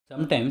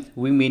Sometimes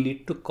we may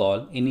need to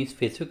call any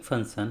specific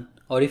function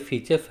or a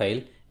feature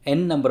file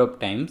n number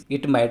of times.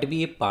 It might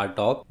be a part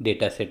of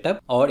data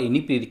setup or any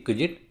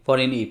prerequisite for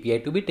an API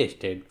to be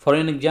tested. For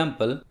an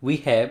example, we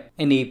have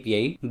an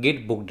API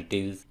get book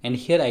details, and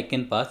here I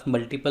can pass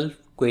multiple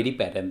query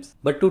params.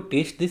 But to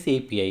test this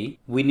API,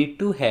 we need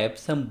to have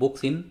some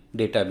books in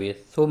database.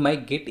 So my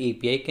get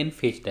API can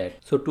fetch that.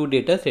 So to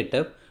data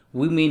setup,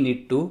 we may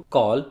need to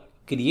call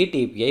create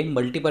API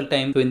multiple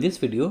times. So in this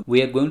video,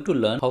 we are going to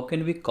learn how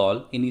can we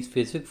call any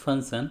specific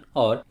function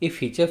or a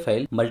feature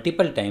file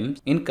multiple times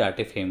in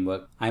Karate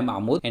framework. I am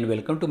Amod and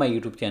welcome to my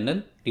YouTube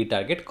channel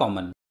Retarget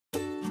Common.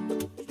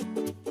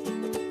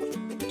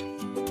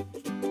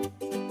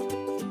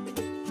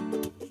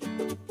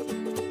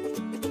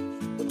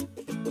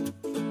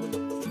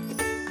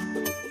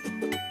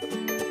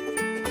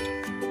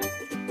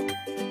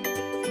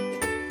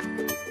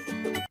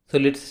 So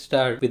let's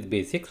start with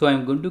basics. So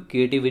I'm going to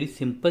create a very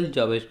simple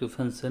JavaScript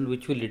function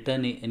which will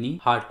return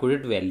any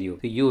hard-coded value.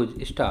 So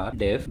use star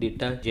def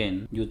data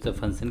gen, use the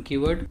function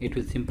keyword. It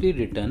will simply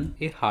return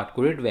a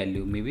hard-coded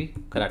value, maybe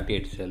karate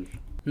itself.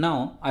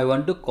 Now I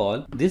want to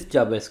call this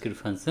JavaScript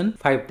function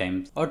 5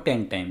 times or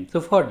 10 times.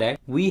 So for that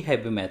we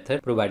have a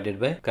method provided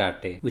by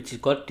karate which is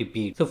called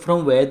repeat. So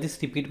from where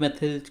this repeat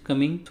method is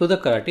coming? So the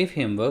karate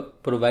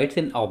framework provides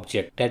an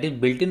object, that is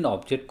built-in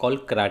object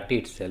called karate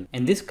itself,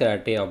 and this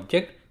karate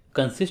object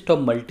consists of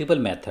multiple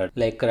methods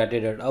like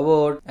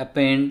karate.award,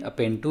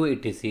 append to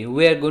etc.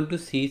 We are going to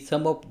see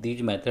some of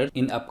these methods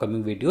in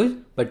upcoming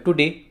videos, but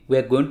today we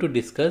are going to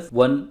discuss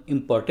one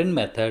important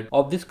method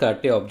of this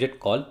karate object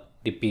called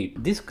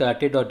repeat. This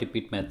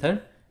karate.repeat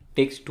method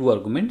takes two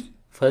arguments.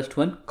 First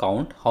one,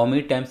 count how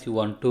many times you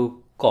want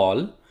to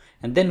call,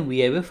 and then we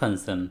have a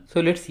function.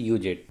 So let's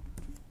use it.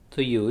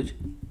 So use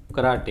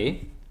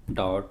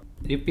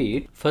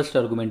karate.repeat. First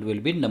argument will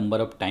be number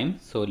of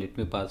times, so let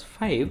me pass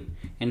 5,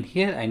 and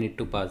here I need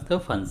to pass the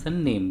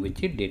function name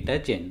which is data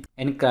gen.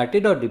 And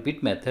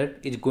karate.repeat method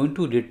is going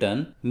to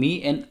return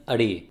me an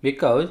array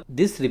because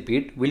this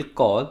repeat will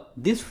call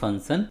this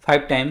function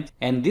 5 times,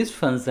 and this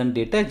function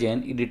data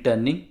gen is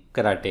returning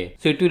karate.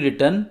 So it will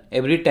return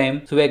every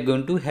time. So we are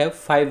going to have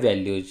 5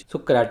 values. So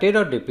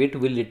karate.repeat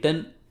will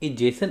return a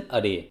JSON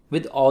array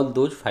with all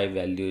those 5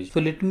 values.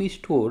 So let me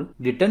store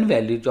return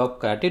values of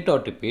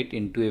karate.repeat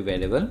into a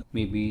variable,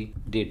 maybe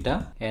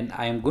data, and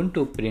I am going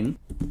to print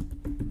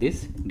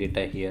this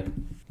data here.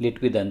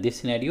 Let me run this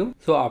scenario.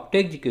 So after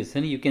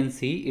execution, you can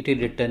see it is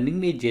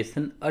returning a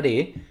JSON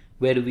array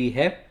where we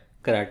have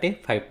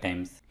karate 5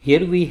 times.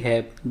 Here we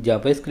have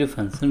JavaScript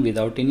function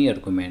without any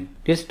argument.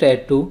 Let's try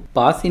to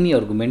pass any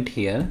argument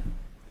here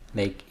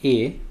like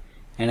a,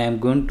 and I am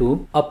going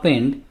to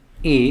append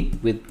a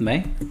with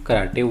my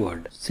karate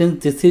word.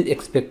 Since this is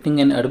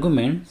expecting an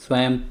argument, so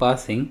I am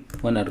passing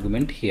one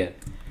argument here.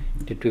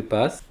 Let me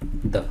pass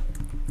the.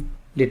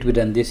 Let me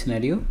run this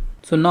scenario.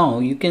 So now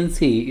you can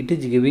see it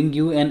is giving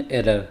you an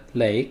error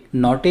like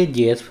not a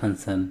JS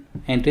function,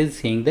 and it is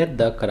saying that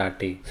the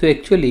karate. So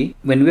actually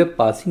when we are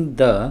passing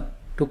the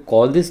to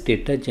call this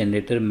data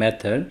generator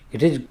method,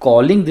 it is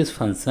calling this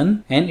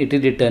function and it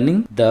is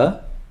returning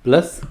the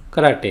plus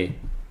karate.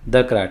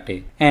 The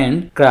karate,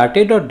 and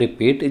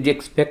karate.repeat is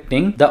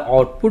expecting the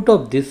output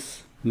of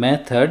this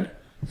method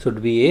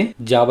should be a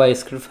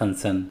JavaScript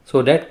function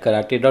so that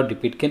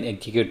karate.repeat can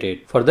execute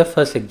it. For the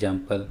first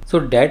example, so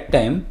that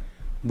time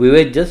we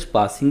were just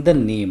passing the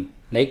name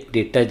like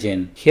data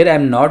gen. Here I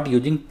am not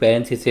using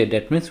parentheses,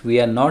 that means we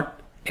are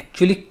not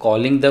actually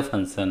calling the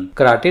function.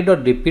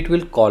 Karate.repeat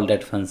will call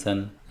that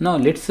function. Now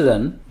let's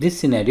run this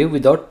scenario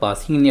without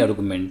passing any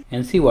argument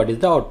and see what is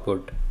the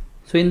output.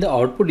 So in the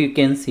output you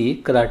can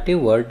see karate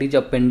word is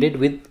appended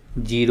with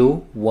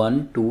 0,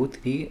 1, 2,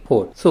 3,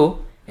 4. So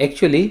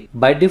actually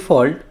by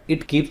default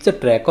it keeps the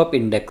track of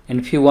index,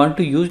 and if you want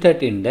to use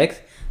that index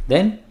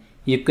then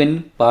you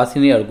can pass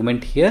any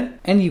argument here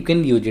and you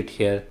can use it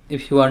here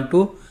if you want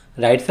to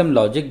write some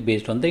logic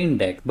based on the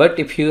index. But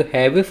if you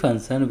have a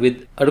function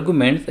with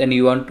arguments and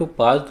you want to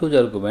pass those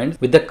arguments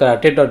with the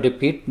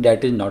karate.repeat,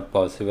 that is not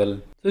possible.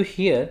 So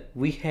here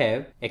we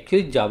have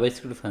actually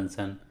JavaScript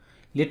function.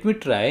 Let me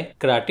try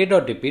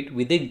karate.repeat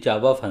with a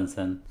Java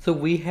function. So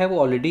we have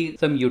already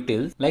some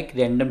utils like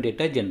random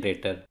data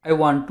generator. I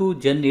want to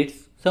generate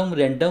some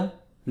random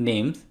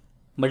names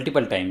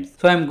multiple times.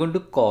 So I am going to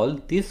call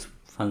this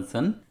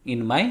function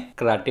in my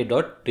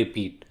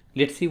karate.repeat.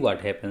 Let's see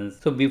what happens.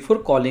 So before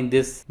calling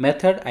this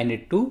method, I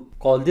need to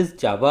call this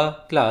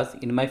Java class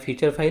in my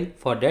feature file.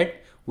 For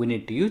that, we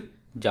need to use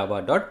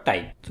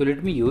java.type. So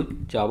let me use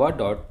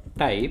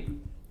java.type,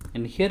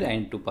 and here I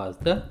need to pass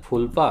the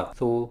full path.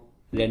 So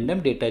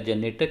random data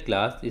generator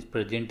class is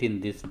present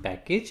in this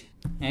package,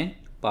 and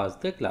pass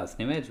the class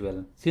name as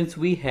well. Since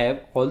we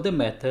have all the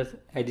methods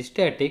as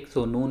static,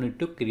 so no need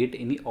to create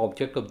any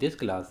object of this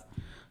class.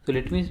 So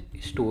let me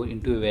store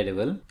into a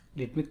variable.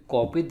 Let me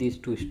copy these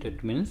two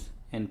statements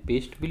and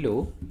paste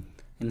below.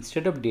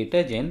 Instead of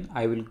data gen,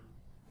 I will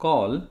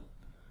call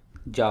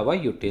java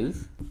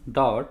utils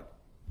dot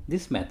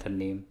this method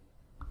name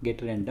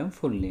get random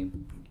full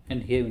name.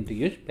 And here we need to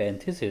use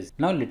parenthesis.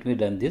 Now let me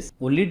run this.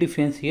 Only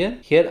difference here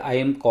I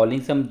am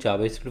calling some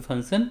JavaScript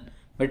function,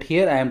 but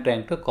here I am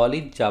trying to call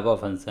it Java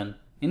function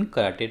in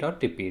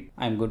karate.repeat.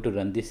 I am going to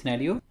run this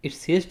scenario. It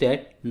says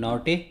that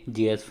not a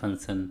JS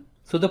function.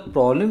 So the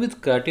problem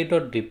with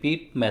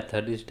karate.repeat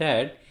method is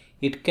that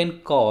it can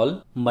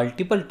call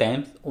multiple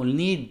times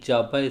only a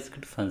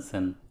JavaScript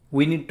function.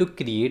 We need to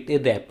create a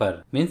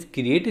wrapper, means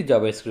create a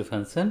JavaScript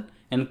function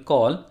and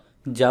call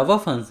Java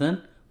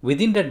function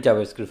within that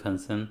JavaScript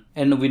function.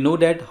 And we know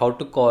that how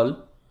to call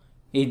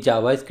a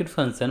JavaScript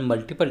function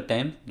multiple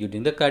times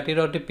using the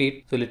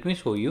karate.repeat. So let me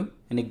show you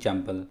an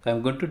example. So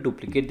I'm going to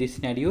duplicate this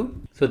scenario.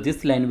 So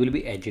this line will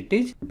be as it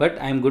is, but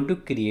I'm going to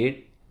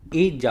create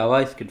a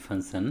JavaScript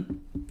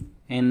function.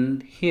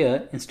 And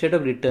here, instead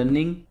of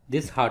returning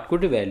this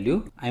hardcoded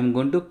value, I'm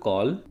going to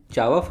call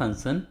Java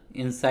function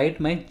inside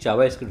my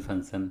JavaScript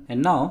function.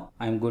 And now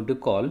I'm going to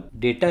call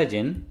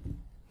datagen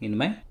in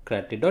my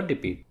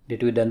karate.repeat.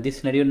 Let me run this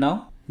scenario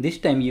now. This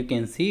time you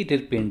can see it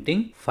is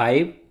printing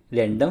 5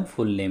 random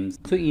full names.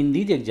 So in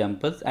these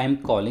examples, I am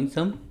calling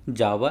some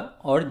Java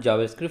or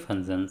JavaScript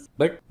functions,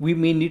 but we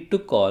may need to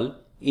call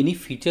any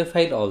feature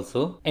file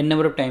also n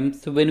number of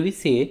times. So when we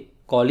say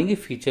calling a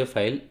feature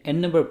file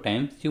n number of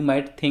times, you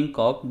might think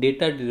of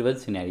data driven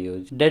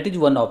scenarios. That is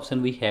one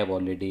option we have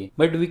already,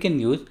 but we can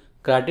use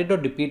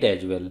karate.repeat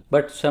as well.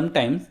 But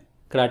sometimes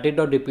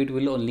karate.repeat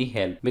will only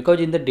help, because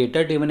in the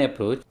data driven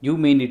approach you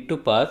may need to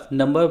pass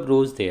number of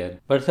rows there,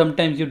 but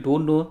sometimes you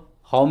don't know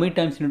how many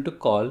times you need to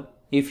call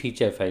a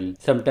feature file.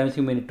 Sometimes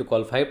you may need to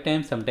call 5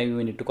 times, sometimes you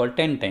may need to call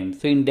 10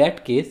 times. So in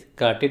that case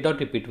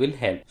karate.repeat will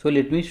help. So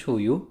let me show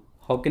you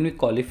how can we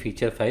call a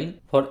feature file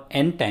for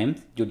n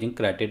times using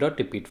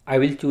karate.repeat. I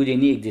will choose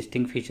any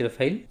existing feature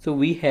file. So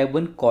we have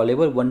one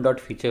callable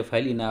one.feature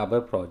file in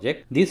our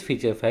project. This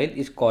feature file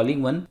is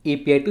calling one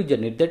API to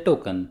generate the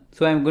token.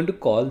 So I am going to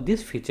call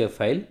this feature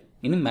file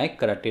in my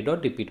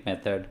karate.repeat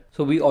method.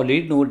 So we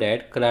already know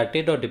that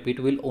karate.repeat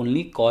will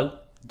only call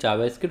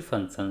JavaScript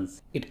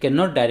functions. It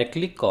cannot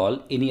directly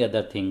call any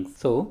other things.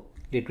 So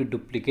let me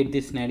duplicate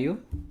this scenario.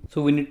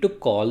 So we need to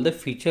call the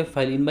feature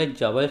file in my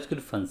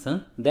JavaScript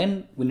function.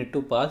 Then we need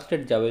to pass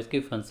that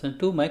JavaScript function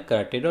to my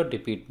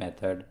karate.repeat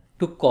method.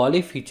 To call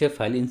a feature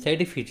file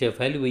inside a feature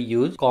file, we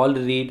use call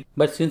read.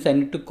 But since I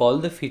need to call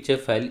the feature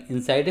file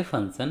inside a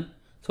function,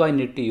 so I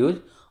need to use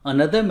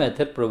another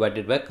method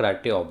provided by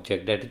karate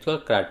object, that is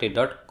called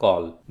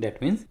karate.call. That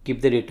means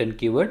keep the return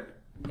keyword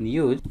and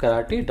use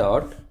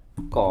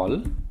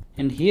karate.call.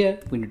 And here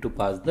we need to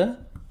pass the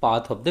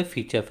path of the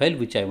feature file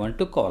which I want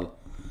to call.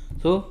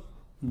 So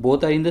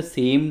both are in the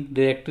same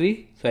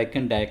directory, so I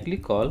can directly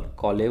call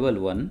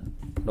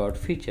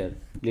callable1.feature.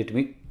 Let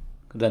me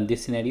run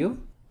this scenario.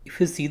 If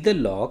you see the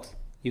logs,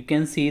 you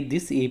can see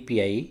this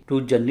API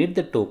to generate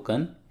the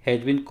token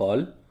has been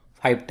called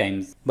 5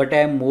 times, but I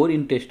am more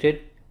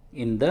interested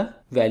in the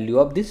value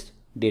of this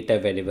data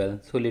variable.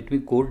 So let me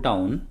go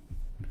down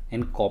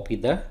and copy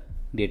the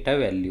data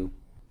value.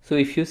 So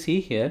if you see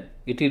here,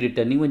 it is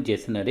returning one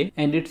JSON array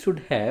and it should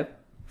have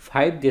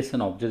 5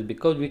 JSON objects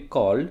because we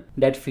called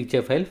that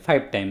feature file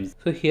 5 times.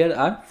 So here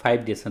are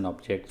 5 JSON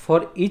objects.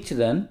 For each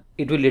run,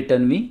 it will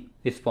return me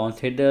response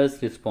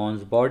headers,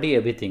 response body,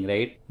 everything,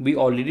 right? We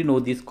already know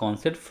this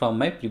concept from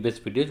my previous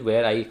videos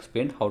where I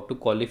explained how to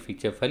call a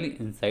feature file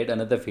inside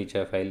another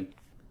feature file.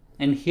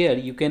 And here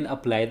you can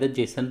apply the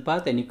JSON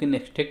path and you can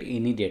extract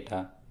any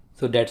data.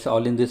 So that's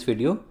all in this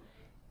video.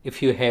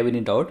 If you have any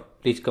doubt,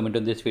 please comment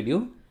on this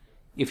video.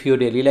 If you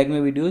really like my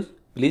videos,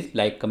 please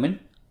like, comment,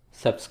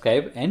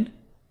 subscribe and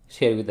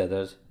share with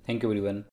others. Thank you everyone.